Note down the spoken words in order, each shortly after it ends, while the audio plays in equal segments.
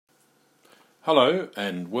Hello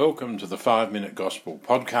and welcome to the 5 Minute Gospel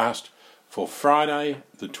podcast for Friday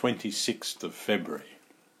the 26th of February.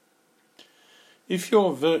 If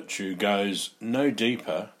your virtue goes no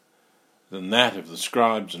deeper than that of the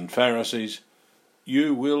scribes and Pharisees,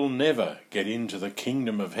 you will never get into the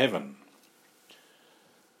kingdom of heaven.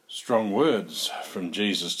 Strong words from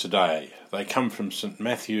Jesus today. They come from St.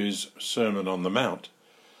 Matthew's Sermon on the Mount.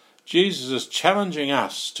 Jesus is challenging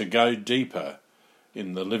us to go deeper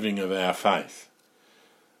in the living of our faith.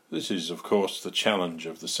 This is, of course, the challenge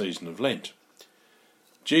of the season of Lent.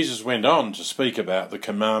 Jesus went on to speak about the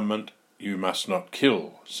commandment, "You must not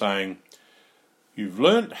kill," saying, "You've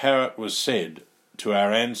learnt how it was said to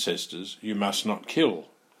our ancestors, 'You must not kill.'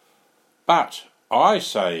 But I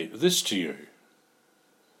say this to you."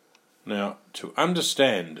 Now, to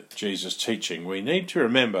understand Jesus' teaching, we need to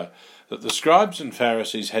remember that the scribes and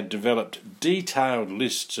Pharisees had developed detailed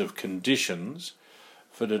lists of conditions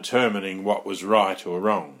for determining what was right or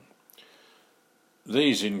wrong.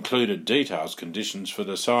 These included detailed conditions for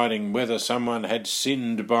deciding whether someone had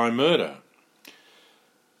sinned by murder.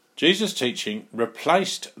 Jesus' teaching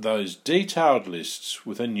replaced those detailed lists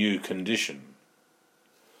with a new condition: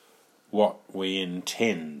 what we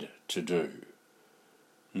intend to do.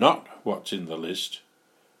 Not what's in the list,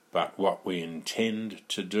 but what we intend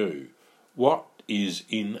to do. What is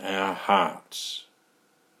in our hearts?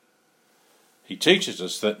 He teaches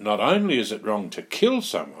us that not only is it wrong to kill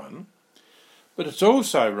someone, but it's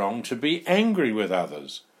also wrong to be angry with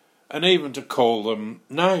others, and even to call them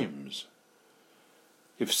names.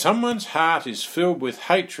 If someone's heart is filled with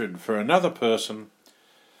hatred for another person,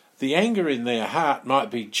 the anger in their heart might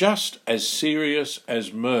be just as serious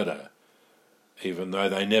as murder, even though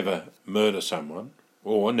they never murder someone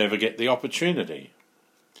or never get the opportunity.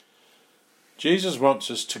 Jesus wants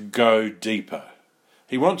us to go deeper.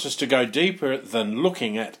 He wants us to go deeper than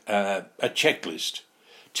looking at a checklist,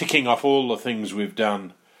 ticking off all the things we've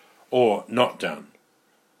done or not done.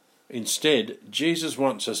 Instead, Jesus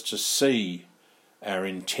wants us to see our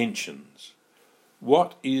intentions.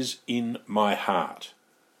 What is in my heart?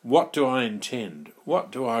 What do I intend?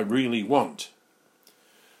 What do I really want?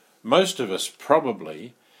 Most of us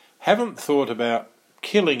probably haven't thought about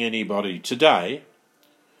killing anybody today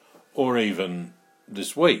or even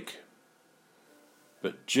this week.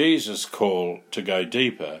 But Jesus' call to go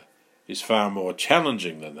deeper is far more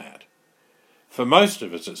challenging than that. For most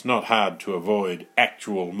of us, it's not hard to avoid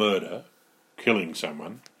actual murder, killing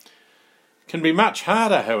someone. It can be much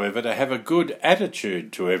harder, however, to have a good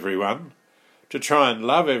attitude to everyone, to try and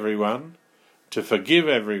love everyone, to forgive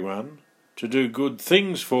everyone, to do good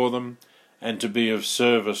things for them, and to be of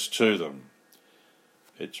service to them.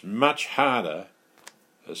 It's much harder,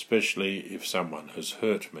 especially if someone has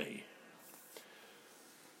hurt me.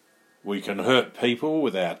 We can hurt people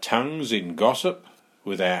with our tongues in gossip,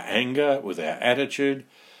 with our anger, with our attitude.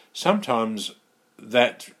 Sometimes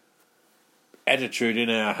that attitude in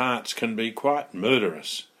our hearts can be quite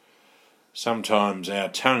murderous. Sometimes our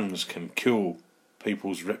tongues can kill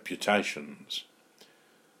people's reputations.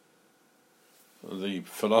 The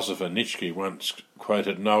philosopher Nietzsche once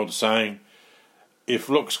quoted an old saying, "If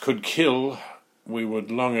looks could kill, we would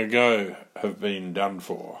long ago have been done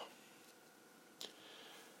for."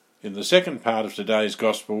 In the second part of today's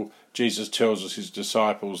Gospel, Jesus tells his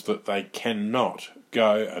disciples that they cannot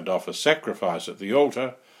go and offer sacrifice at the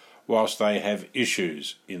altar whilst they have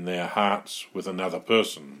issues in their hearts with another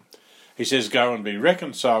person. He says, "Go and be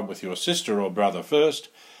reconciled with your sister or brother first,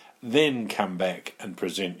 then come back and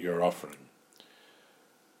present your offering."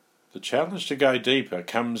 The challenge to go deeper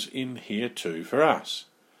comes in here too for us.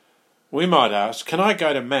 We might ask, can I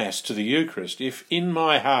go to Mass, to the Eucharist, if in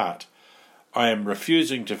my heart I am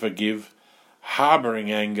refusing to forgive,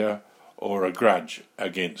 harbouring anger or a grudge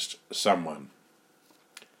against someone?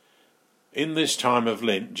 In this time of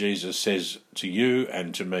Lent, Jesus says to you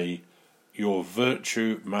and to me, your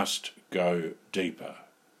virtue must go deeper.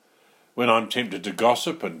 When I'm tempted to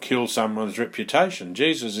gossip and kill someone's reputation,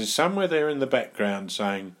 Jesus is somewhere there in the background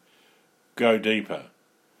saying, go deeper.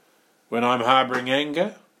 When I'm harbouring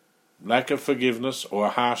anger, lack of forgiveness or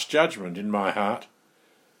harsh judgment in my heart,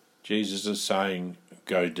 Jesus is saying,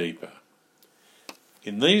 go deeper.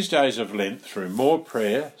 In these days of Lent, through more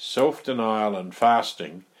prayer, self-denial and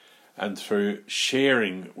fasting, and through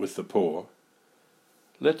sharing with the poor,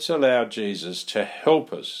 let's allow Jesus to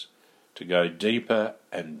help us to go deeper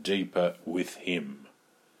and deeper with him.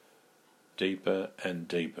 Deeper and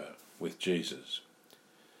deeper with Jesus.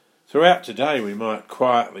 Throughout today we might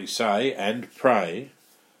quietly say and pray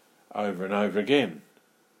over and over again,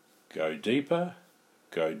 go deeper,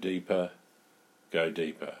 go deeper, go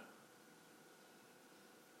deeper.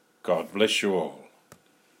 God bless you all.